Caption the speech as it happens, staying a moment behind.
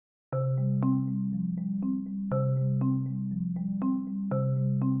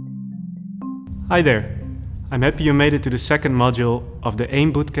Hi there! I'm happy you made it to the second module of the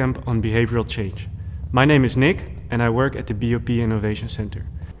AIM Bootcamp on behavioral change. My name is Nick and I work at the BOP Innovation Center.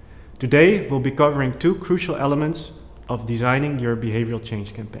 Today we'll be covering two crucial elements of designing your behavioral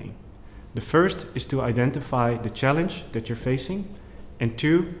change campaign. The first is to identify the challenge that you're facing, and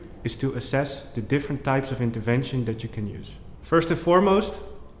two is to assess the different types of intervention that you can use. First and foremost,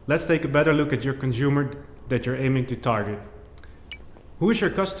 let's take a better look at your consumer that you're aiming to target. Who is your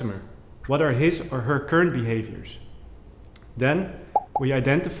customer? What are his or her current behaviors? Then we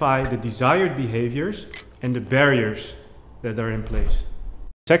identify the desired behaviors and the barriers that are in place.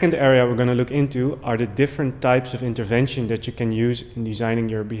 The second area we're going to look into are the different types of intervention that you can use in designing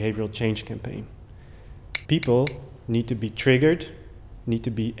your behavioral change campaign. People need to be triggered, need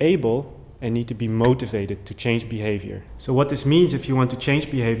to be able, and need to be motivated to change behavior. So what this means if you want to change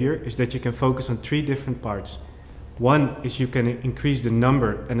behavior is that you can focus on three different parts. One is you can increase the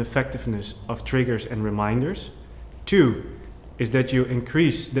number and effectiveness of triggers and reminders. Two is that you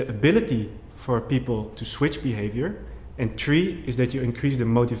increase the ability for people to switch behavior. And three is that you increase the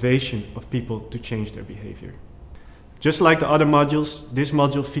motivation of people to change their behavior. Just like the other modules, this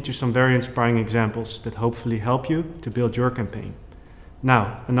module features some very inspiring examples that hopefully help you to build your campaign.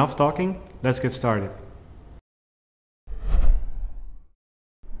 Now, enough talking, let's get started.